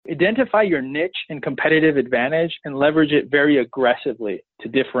identify your niche and competitive advantage and leverage it very aggressively to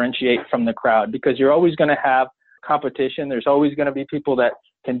differentiate from the crowd, because you're always going to have competition. There's always going to be people that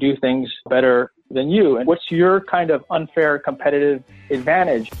can do things better than you. And what's your kind of unfair competitive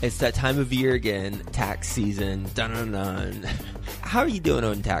advantage? It's that time of year again, tax season. Dun, dun, dun. How are you doing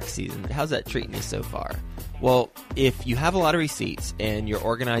on tax season? How's that treating you so far? Well, if you have a lot of receipts and you're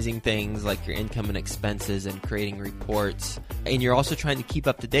organizing things like your income and expenses and creating reports, and you're also trying to keep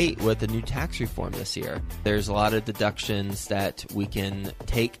up to date with the new tax reform this year, there's a lot of deductions that we can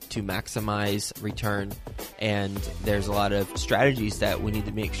take to maximize return, and there's a lot of strategies that we need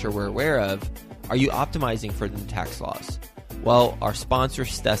to make sure we're aware of. Are you optimizing for the new tax laws? Well, our sponsor,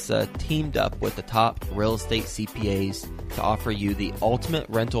 Stessa, teamed up with the top real estate CPAs to offer you the ultimate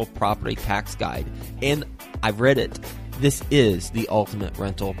rental property tax guide. And I've read it. This is the ultimate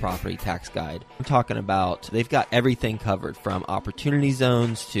rental property tax guide. I'm talking about they've got everything covered, from opportunity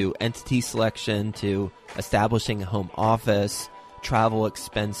zones to entity selection to establishing a home office, travel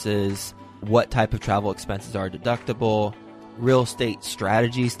expenses, what type of travel expenses are deductible, real estate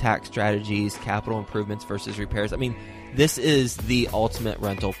strategies, tax strategies, capital improvements versus repairs. I mean, this is the ultimate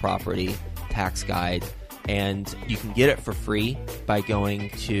rental property tax guide, and you can get it for free by going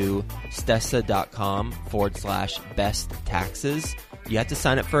to stessa.com/best taxes. You have to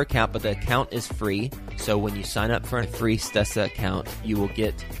sign up for an account, but the account is free. So when you sign up for a free Stessa account, you will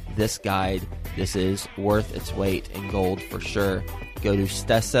get this guide. This is worth its weight in gold for sure. Go to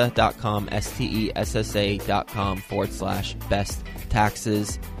stessa.com, stessa.com/best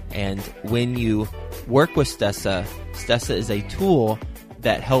taxes. And when you work with Stessa, Stessa is a tool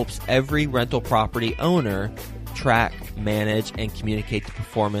that helps every rental property owner track, manage, and communicate the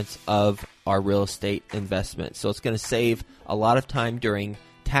performance of our real estate investment. So it's going to save a lot of time during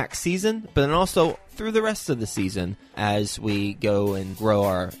tax season, but then also through the rest of the season as we go and grow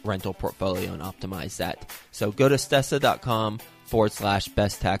our rental portfolio and optimize that. So go to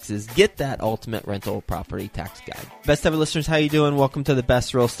stessa.com/best taxes. Get that ultimate rental property tax guide. Best ever listeners, how you doing? Welcome to the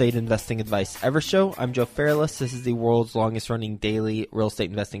Best Real Estate Investing Advice Ever show. I'm Joe Fairless. This is the world's longest running daily real estate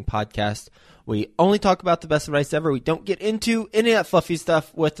investing podcast. We only talk about the best advice ever. We don't get into any of that fluffy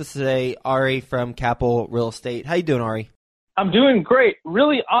stuff. With us today, Ari from Capital Real Estate. How you doing, Ari? I'm doing great.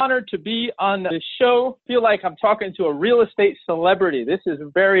 Really honored to be on the show. Feel like I'm talking to a real estate celebrity. This is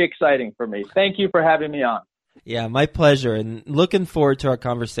very exciting for me. Thank you for having me on. Yeah, my pleasure, and looking forward to our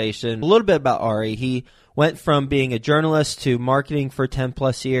conversation. A little bit about Ari. He went from being a journalist to marketing for 10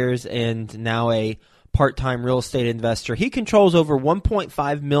 plus years and now a part-time real estate investor. He controls over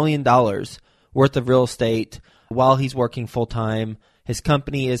 $1.5 million worth of real estate while he's working full-time. His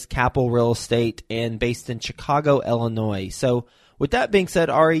company is Capital Real Estate and based in Chicago, Illinois. So with that being said,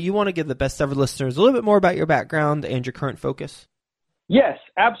 Ari, you want to give the best ever listeners a little bit more about your background and your current focus? Yes,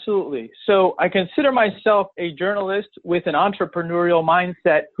 absolutely. So I consider myself a journalist with an entrepreneurial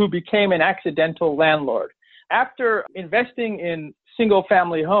mindset who became an accidental landlord. After investing in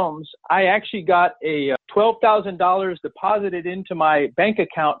single-family homes, I actually got a $12,000 deposited into my bank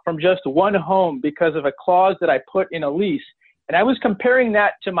account from just one home because of a clause that I put in a lease. And I was comparing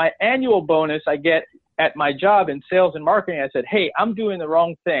that to my annual bonus I get at my job in sales and marketing. I said, hey, I'm doing the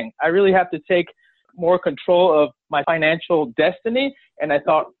wrong thing. I really have to take more control of my financial destiny. And I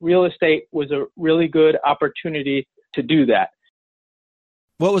thought real estate was a really good opportunity to do that.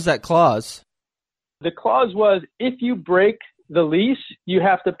 What was that clause? The clause was, if you break the lease, you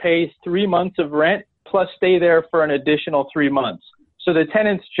have to pay 3 months of rent plus stay there for an additional 3 months. So the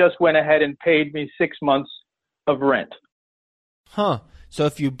tenants just went ahead and paid me 6 months of rent. Huh. So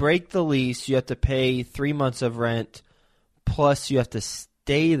if you break the lease, you have to pay 3 months of rent, plus you have to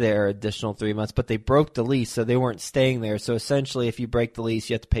stay there additional 3 months, but they broke the lease, so they weren't staying there. So essentially, if you break the lease,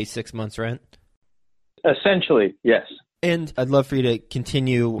 you have to pay 6 months rent? Essentially, yes. And I'd love for you to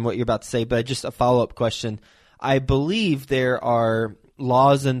continue what you're about to say, but just a follow-up question. I believe there are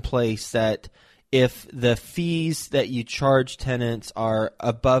laws in place that if the fees that you charge tenants are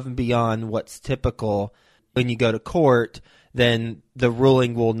above and beyond what's typical when you go to court, then the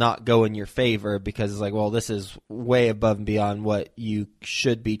ruling will not go in your favor because it's like, well, this is way above and beyond what you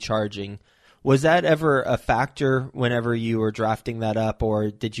should be charging. Was that ever a factor whenever you were drafting that up,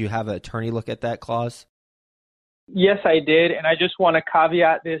 or did you have an attorney look at that clause? Yes, I did. And I just want to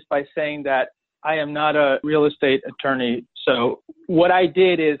caveat this by saying that I am not a real estate attorney. So what I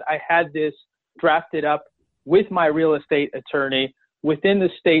did is I had this drafted up with my real estate attorney within the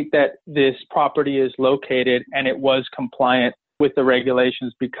state that this property is located, and it was compliant with the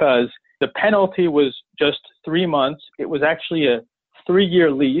regulations because the penalty was just 3 months. It was actually a 3-year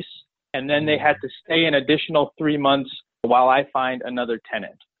lease, and then they had to stay an additional 3 months while I find another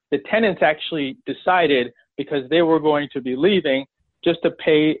tenant. the tenants actually decided, because they were going to be leaving, just to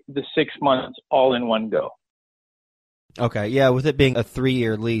pay the 6 months all in one go. Okay, yeah, with it being a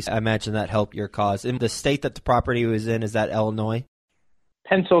 3-year lease, I imagine that helped your cause. In the state that the property was in, is that Illinois?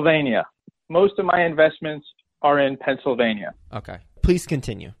 Pennsylvania. Most of my investments are in Pennsylvania. Okay. Please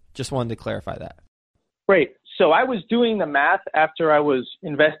continue. Just wanted to clarify that. Great. So I was doing the math after I was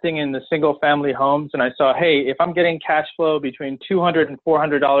investing in the single family homes, and I saw, hey, if I'm getting cash flow between $200 and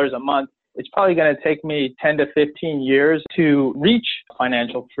 $400 a month, it's probably going to take me 10 to 15 years to reach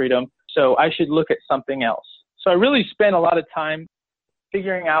financial freedom. So I should look at something else. So I really spent a lot of time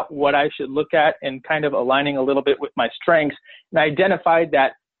figuring out what I should look at and kind of aligning a little bit with my strengths. And I identified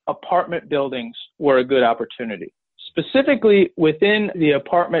that apartment buildings were a good opportunity. Specifically within the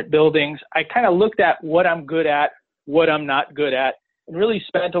apartment buildings, I kind of looked at what I'm good at, what I'm not good at, and really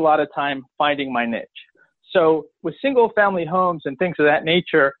spent a lot of time finding my niche. So with single family homes and things of that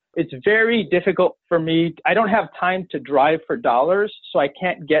nature, it's very difficult for me. I don't have time to drive for dollars, so I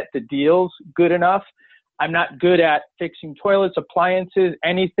can't get the deals good enough. I'm not good at fixing toilets, appliances,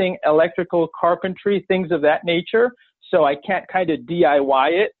 anything electrical, carpentry, things of that nature. So I can't kind of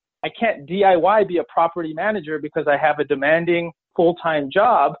DIY it. I can't DIY be a property manager because I have a demanding full-time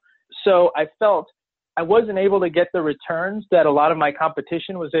job. So I felt I wasn't able to get the returns that a lot of my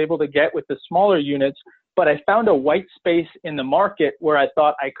competition was able to get with the smaller units, but I found a white space in the market where I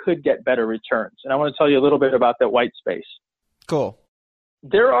thought I could get better returns. And I want to tell you a little bit about that white space. Cool.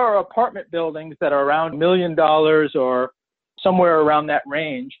 There are apartment buildings that are around $1 million or somewhere around that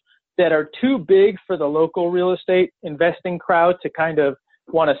range that are too big for the local real estate investing crowd to kind of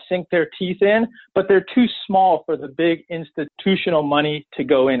want to sink their teeth in, but they're too small for the big institutional money to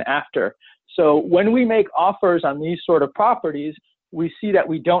go in after. So when we make offers on these sort of properties, we see that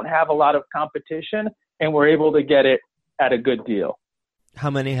we don't have a lot of competition and we're able to get it at a good deal.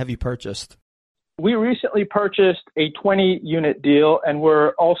 How many have you purchased? We recently purchased a 20-unit deal, and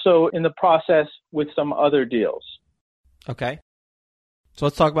we're also in the process with some other deals. Okay. So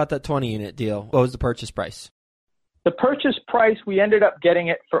let's talk about that 20-unit deal. What was the purchase price? The purchase price, we ended up getting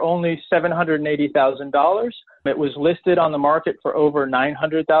it for only $780,000. It was listed on the market for over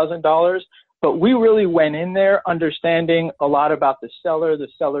 $900,000. But we really went in there understanding a lot about the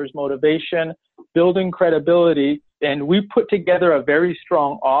seller's motivation, building credibility, and we put together a very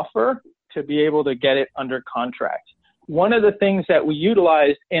strong offer to be able to get it under contract. One of the things that we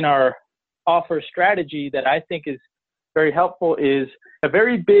utilized in our offer strategy that I think is very helpful is a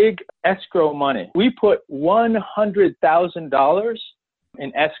very big escrow money. We put $100,000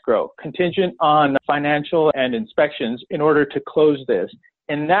 in escrow, contingent on financial and inspections, in order to close this.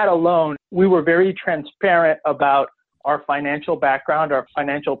 And that alone, we were very transparent about our financial background, our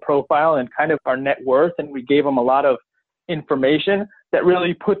financial profile, and kind of our net worth. And we gave them a lot of information that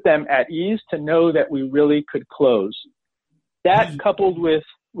really put them at ease to know that we really could close. That coupled with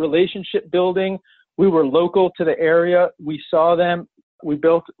relationship building, we were local to the area. We saw them. We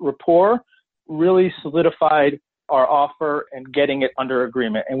built rapport, really solidified our offer and getting it under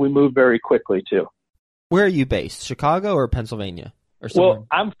agreement. And we moved very quickly too. Where are you based? Chicago or Pennsylvania? Well,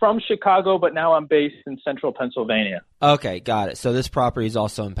 I'm from Chicago, but now I'm based in central Pennsylvania. Okay, got it. So this property is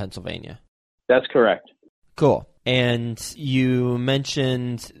also in Pennsylvania. That's correct. Cool. And you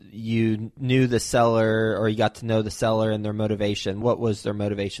mentioned you knew the seller, or you got to know the seller and their motivation. What was their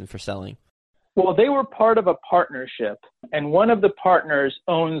motivation for selling? Well, they were part of a partnership, and one of the partners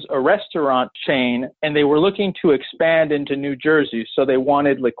owns a restaurant chain, and they were looking to expand into New Jersey, so they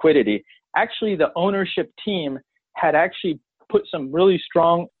wanted liquidity. Actually, the ownership team had actually put some really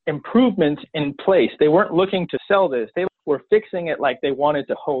strong improvements in place. They weren't looking to sell this. They were fixing it like they wanted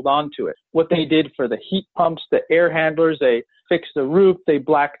to hold on to it. What they did for the heat pumps, the air handlers, they fixed the roof, they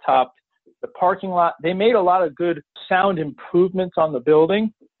blacktopped the parking lot. They made a lot of good sound improvements on the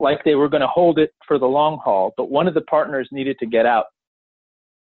building, like they were going to hold it for the long haul. But one of the partners needed to get out.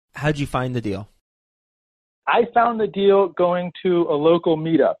 How'd you find the deal? I found the deal going to a local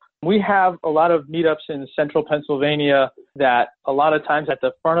meetup. We have a lot of meetups in central Pennsylvania that a lot of times at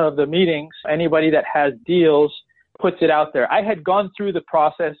the front of the meetings, anybody that has deals puts it out there. I had gone through the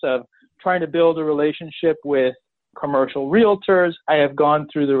process of trying to build a relationship with commercial realtors. I have gone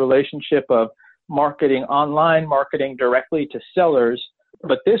through the relationship of marketing online, marketing directly to sellers.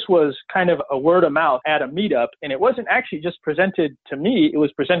 But this was kind of a word of mouth at a meetup. And it wasn't actually just presented to me. It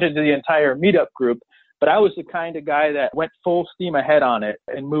was presented to the entire meetup group. But I was the kind of guy that went full steam ahead on it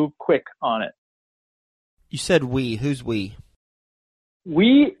and moved quick on it. You said we. Who's we?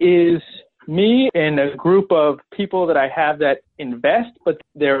 We is me and a group of people that I have that invest, but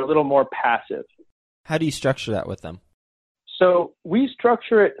they're a little more passive. How do you structure that with them? So we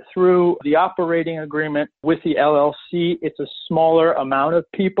structure it through the operating agreement with the LLC. It's a smaller amount of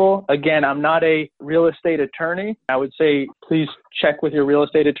people. Again, I'm not a real estate attorney. I would say please check with your real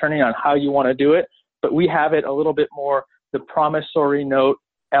estate attorney on how you want to do it. But we have it a little bit more the promissory note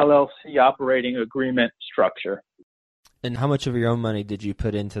LLC operating agreement structure. And how much of your own money did you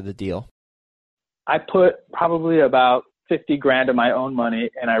put into the deal? I put probably about $50,000 of my own money,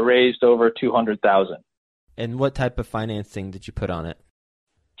 and I raised over $200,000. And what type of financing did you put on it?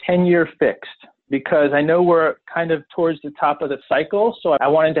 10-year fixed, because I know we're kind of towards the top of the cycle, so I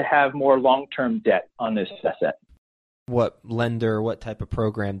wanted to have more long-term debt on this asset. What lender, what type of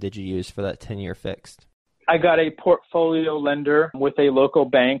program did you use for that 10-year fixed? I got a portfolio lender with a local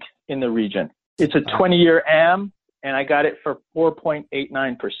bank in the region. It's a 20-year AM, and I got it for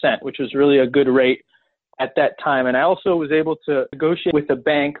 4.89%, which was really a good rate at that time. And I also was able to negotiate with the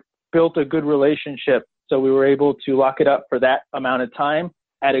bank, built a good relationship, so we were able to lock it up for that amount of time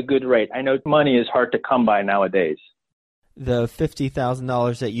at a good rate. I know money is hard to come by nowadays. The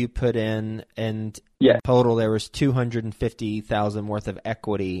 $50,000 that you put in, and Yeah. in total there was $250,000 worth of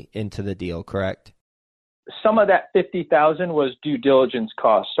equity into the deal, correct? Some of that $50,000 was due diligence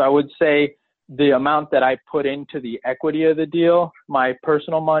costs. So I would say the amount that I put into the equity of the deal, my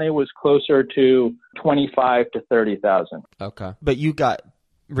personal money was closer to $25,000 to $30,000. Okay. But you got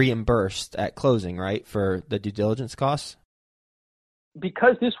reimbursed at closing, right, for the due diligence costs?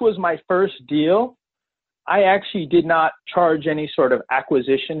 Because this was my first deal, I actually did not charge any sort of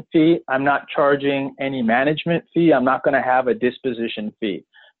acquisition fee. I'm not charging any management fee. I'm not going to have a disposition fee.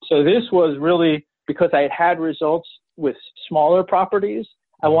 So this was really because I had results with smaller properties.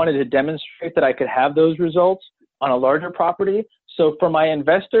 I wanted to demonstrate that I could have those results on a larger property. So for my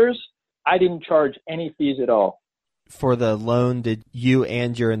investors, I didn't charge any fees at all. For the loan, did you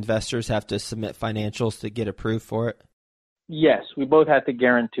and your investors have to submit financials to get approved for it? Yes, we both had to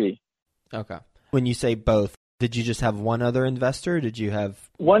guarantee. Okay. When you say both, did you just have one other investor? Did you have...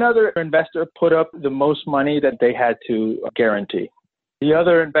 One other investor put up the most money that they had to guarantee. The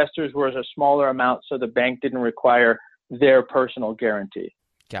other investors were a smaller amount, so the bank didn't require their personal guarantee.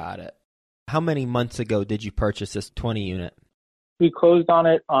 Got it. How many months ago did you purchase this 20 unit? We closed on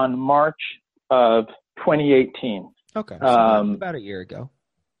it on March of 2018. Okay, so about a year ago.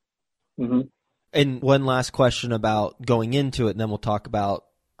 Mm-hmm. And one last question about going into it, and then we'll talk about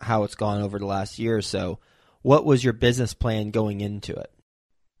how it's gone over the last year or so. What was your business plan going into it?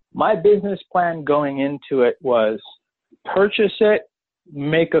 My business plan going into it was purchase it,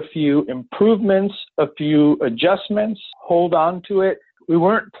 make a few improvements, a few adjustments, hold on to it. We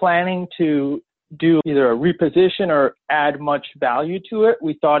weren't planning to do either a reposition or add much value to it.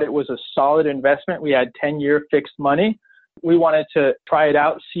 We thought it was a solid investment. We had 10-year fixed money. We wanted to try it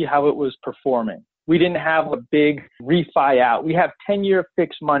out, see how it was performing. We didn't have a big refi out. We have 10-year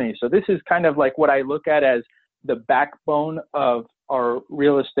fixed money. So this is kind of like what I look at as the backbone of our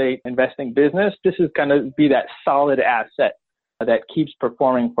real estate investing business. This is going to be that solid asset that keeps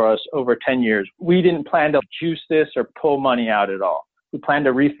performing for us over 10 years. We didn't plan to juice this or pull money out at all. We plan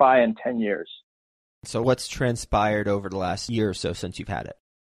to refi in 10 years. So what's transpired over the last year or so since you've had it?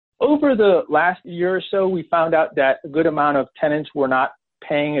 Over the last year or so, we found out that a good amount of tenants were not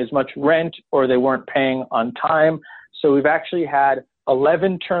paying as much rent or they weren't paying on time. So we've actually had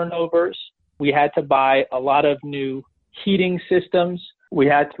 11 turnovers. We had to buy a lot of new heating systems. We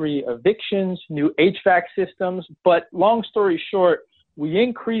had 3 evictions, new HVAC systems. But long story short, we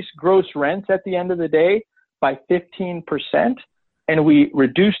increased gross rents at the end of the day by 15%, and we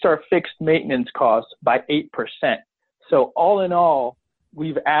reduced our fixed maintenance costs by 8%. So all in all,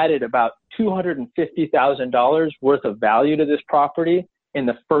 we've added about $250,000 worth of value to this property in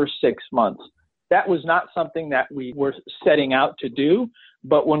the first 6 months. That was not something that we were setting out to do,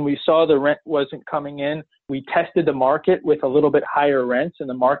 but when we saw the rent wasn't coming in, we tested the market with a little bit higher rents, and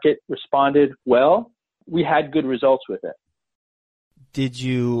the market responded well. We had good results with it. Did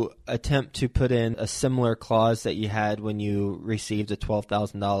you attempt to put in a similar clause that you had when you received a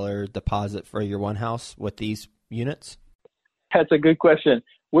 $12,000 deposit for your one house with these units? That's a good question.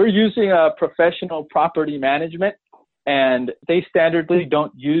 We're using a professional property management, and they standardly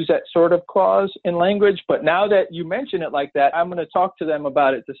don't use that sort of clause in language. But now that you mention it like that, I'm going to talk to them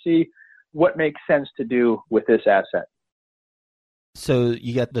about it to see what makes sense to do with this asset. So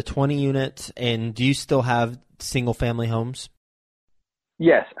you got the 20 units, and do you still have single-family homes?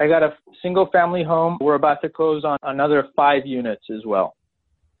 Yes, I got a single-family home. We're about to close on another 5 units as well.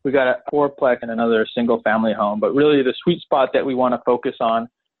 We got a 4-plex and another single-family home. But really the sweet spot that we want to focus on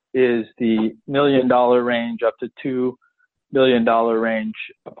is the $1 million range up to $2 million range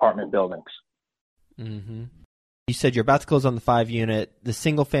apartment buildings. Mm-hmm. You said you're about to close on the 5-unit, the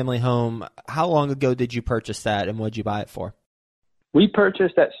single-family home. How long ago did you purchase that, and what did you buy it for? We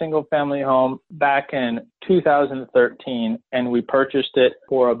purchased that single-family home back in 2013, and we purchased it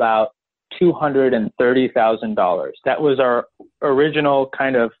for about $230,000. That was our original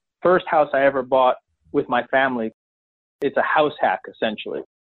kind of first house I ever bought with my family. It's a house hack, essentially.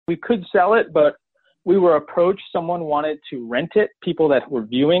 We could sell it, but we were approached. Someone wanted to rent it, people that were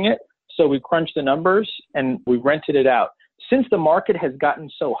viewing it. So we crunched the numbers and we rented it out. Since the market has gotten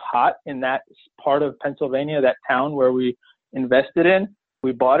so hot in that part of Pennsylvania, that town where we invested in,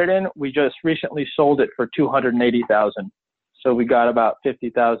 we bought it in, we just recently sold it for $280,000. So we got about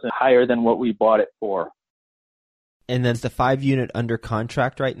 $50,000 higher than what we bought it for. And then is the 5-unit under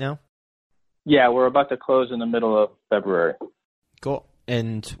contract right now? Yeah, we're about to close in the middle of February. Cool.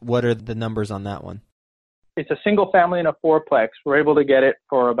 And what are the numbers on that one? It's a single family and a fourplex. We're able to get it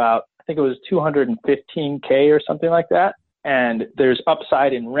for about, I think it was $215K or something like that. And there's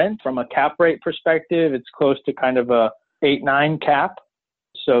upside in rent from a cap rate perspective. It's close to kind of a 8-9 cap.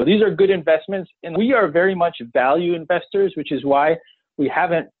 So these are good investments. And we are very much value investors, which is why we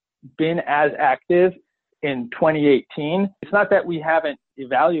haven't been as active in 2018. It's not that we haven't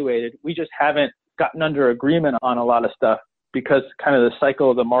evaluated. We just haven't gotten under agreement on a lot of stuff because kind of the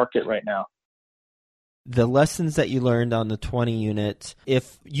cycle of the market right now. The lessons that you learned on the 20 units,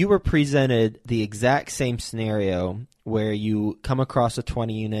 if you were presented the exact same scenario where you come across a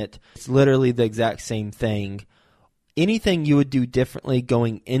 20 unit, it's literally the exact same thing, anything you would do differently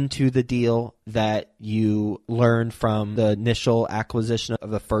going into the deal that you learned from the initial acquisition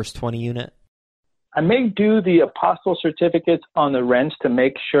of the first 20 unit? I may do the apostle certificates on the rents to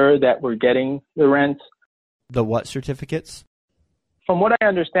make sure that we're getting the rents. The what certificates? From what I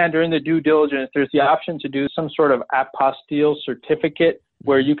understand, during the due diligence, there's the option to do some sort of apostille certificate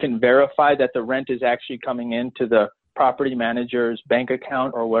where you can verify that the rent is actually coming into the property manager's bank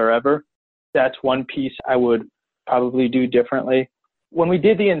account or wherever. That's one piece I would probably do differently. When we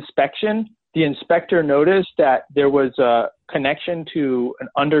did the inspection, the inspector noticed that there was a connection to an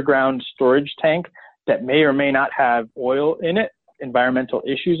underground storage tank that may or may not have oil in it, environmental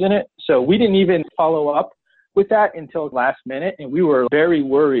issues in it. So we didn't even follow up with that until last minute, and we were very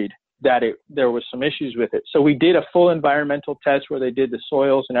worried that there was some issues with it. So we did a full environmental test where they did the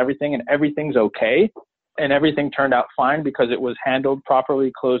soils and everything's okay, and everything turned out fine because it was handled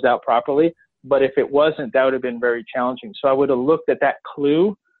properly, closed out properly. But if it wasn't, that would have been very challenging. So I would have looked at that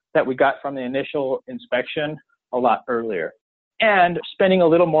clue that we got from the initial inspection a lot earlier. And spending a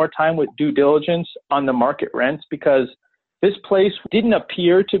little more time with due diligence on the market rents, because this place didn't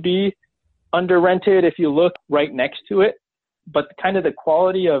appear to be under rented if you look right next to it, but kind of the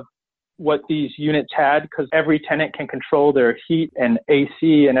quality of what these units had, because every tenant can control their heat and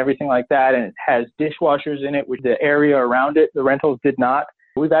AC and everything like that, and it has dishwashers in it, which the area around it, the rentals did not.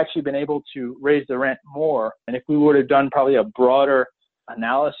 We've actually been able to raise the rent more, and if we would have done probably a broader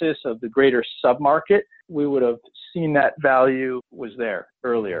analysis of the greater submarket, we would have seen that value was there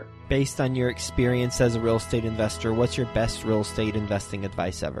earlier. Based on your experience as a real estate investor, what's your best real estate investing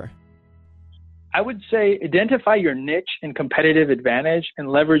advice ever? I would say identify your niche and competitive advantage and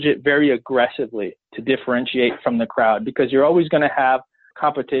leverage it very aggressively to differentiate from the crowd, because you're always going to have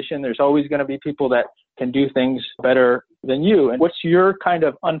competition. There's always going to be people that can do things better than you. And what's your kind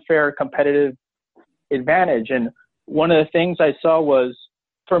of unfair competitive advantage? And one of the things I saw was,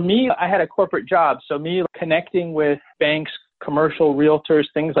 for me, I had a corporate job. So me connecting with banks, commercial realtors,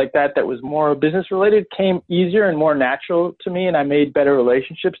 things like that was more business related came easier and more natural to me. And I made better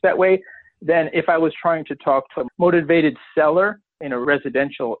relationships that way than if I was trying to talk to a motivated seller in a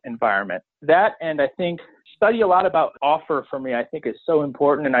residential environment. That, and I think study a lot about offer for me, I think is so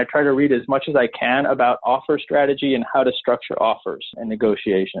important. And I try to read as much as I can about offer strategy and how to structure offers and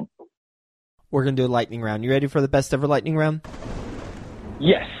negotiation. We're going to do a lightning round. You ready for the best ever lightning round?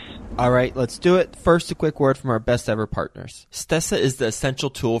 Yes. All right, let's do it. First, a quick word from our best ever partners. Stessa is the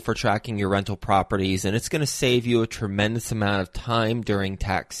essential tool for tracking your rental properties, and it's going to save you a tremendous amount of time during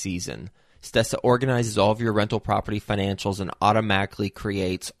tax season. Stessa organizes all of your rental property financials and automatically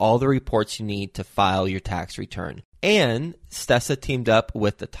creates all the reports you need to file your tax return. And Stessa teamed up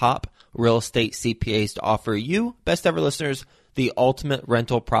with the top real estate CPAs to offer you, best ever listeners, the ultimate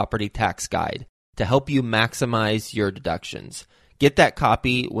rental property tax guide to help you maximize your deductions. Get that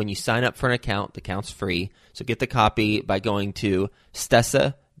copy when you sign up for an account. The account's free. So get the copy by going to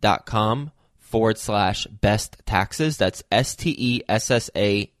stessa.com/best taxes. That's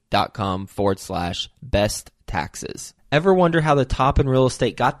STESSA.com/best taxes. Ever wonder how the top in real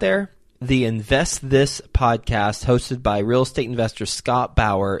estate got there? The Invest This podcast, hosted by real estate investor Scott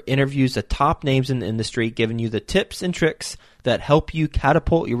Bauer, interviews the top names in the industry, giving you the tips and tricks that help you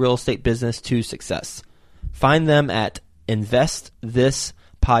catapult your real estate business to success. Find them at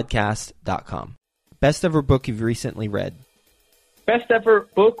investthispodcast.com. Best ever book you've recently read? Best ever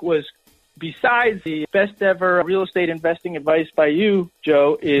book was, besides the best ever real estate investing advice by you,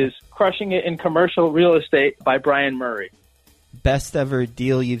 Joe, is Crushing It in Commercial Real Estate by Brian Murray. Best ever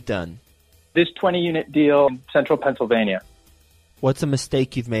deal you've done? This 20-unit deal in central Pennsylvania. What's a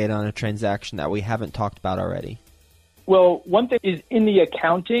mistake you've made on a transaction that we haven't talked about already? Well, one thing is in the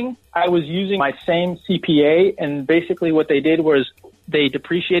accounting, I was using my same CPA, and basically what they did was they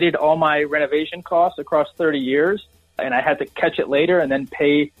depreciated all my renovation costs across 30 years, and I had to catch it later and then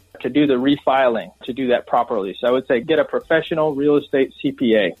pay to do the refiling to do that properly. So I would say get a professional real estate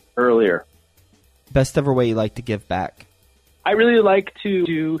CPA earlier. Best ever way you like to give back? I really like to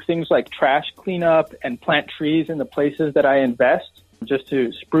do things like trash cleanup and plant trees in the places that I invest just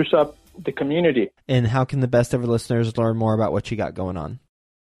to spruce up the community. And how can the best ever listeners learn more about what you got going on?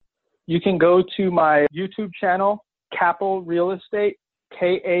 You can go to my YouTube channel, Capel Real Estate,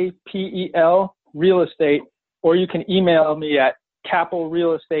 Kapel Real Estate, or you can email me at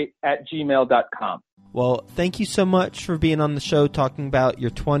capelrealestate@gmail.com. Well, thank you so much for being on the show, talking about your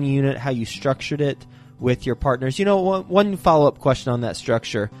 20 unit, how you structured it with your partners. You know, one follow-up question on that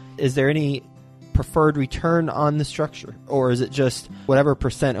structure. Is there any preferred return on the structure? Or is it just whatever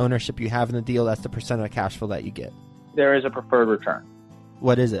percent ownership you have in the deal, that's the percent of the cash flow that you get? There is a preferred return.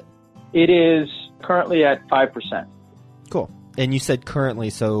 What is it? It is currently at 5%. Cool. And you said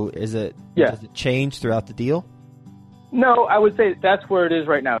currently, so is it? Yeah. Does it change throughout the deal? No, I would say that's where it is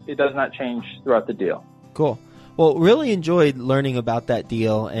right now. It does not change throughout the deal. Cool. Well, really enjoyed learning about that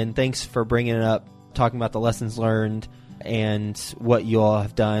deal, and thanks for bringing it up, talking about the lessons learned and what you all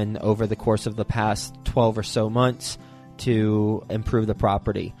have done over the course of the past 12 or so months to improve the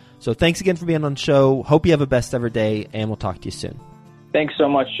property. So thanks again for being on the show. Hope you have a best ever day, and we'll talk to you soon. Thanks so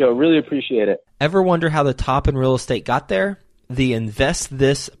much, Joe. Really appreciate it. Ever wonder how the top in real estate got there? The Invest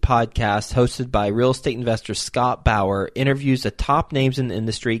This podcast, hosted by real estate investor Scott Bauer, interviews the top names in the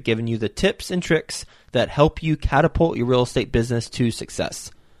industry, giving you the tips and tricks that help you catapult your real estate business to success.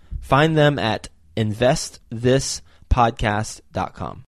 Find them at investthispodcast.com.